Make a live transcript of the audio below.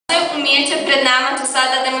umijeće pred nama će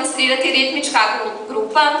sada demonstrirati ritmička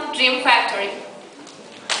grupa Dream Factory.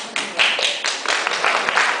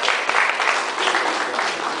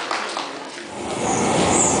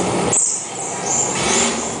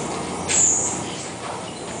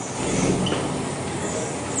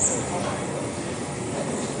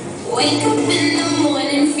 Wake up in the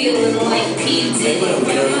morning feeling like P. Diddy.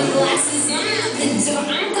 Wear my glasses, I'm out the door,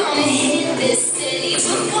 I'm gonna hit this city.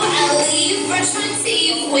 Before I leave, brush my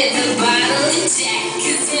teeth with a bottle of Jack.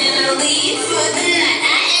 Cause when I leave for the night,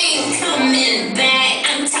 I ain't coming back.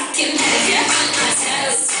 I'm talking pedicure on my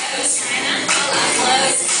toes, toes. Trying on all our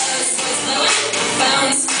clothes, clothes, clothes. Blowing my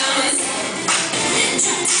phones, phones.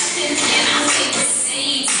 Drop top in our favorite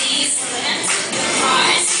CDs. Pulling up to the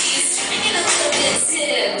parties. Trying to get a little bit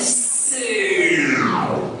tipsy.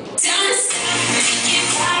 Don't stop, make it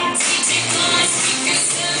pop. DJ blow my speakers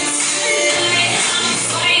up tonight. I'ma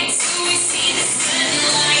fight till we see the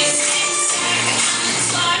sunlight. Tick-tock on the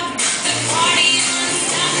clock, the party don't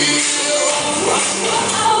stop now.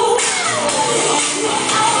 Oh,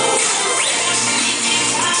 make it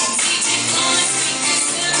pop. DJ blow my speakers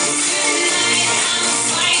up tonight. I'ma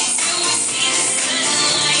fight till we see the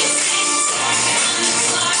sunlight. Tick-tock on the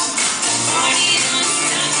clock, the party don't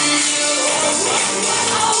stop now.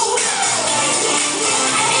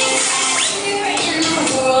 In the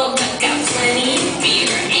world, but got plenty of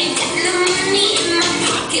beer. Ain't got no money in my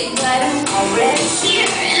pocket, but I'm already here.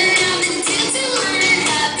 And now the dudes are lining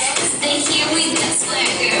up, cause they hear we got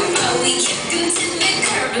swagger. But we kick them to the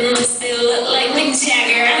curb unless they look like Mick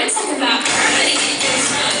Jagger. I'm talking about everybody getting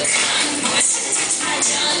drunk. Boys trying to touch my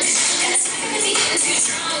junk. Gotta swagger if you getting too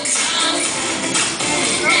drunk. Now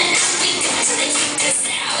we go till they kick us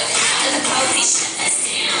out. The police shut us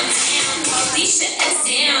down, down. Police shut us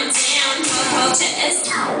down, down. Police shut us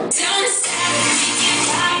down. Don't stop, make it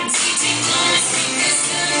pop. DJ blow my speakers.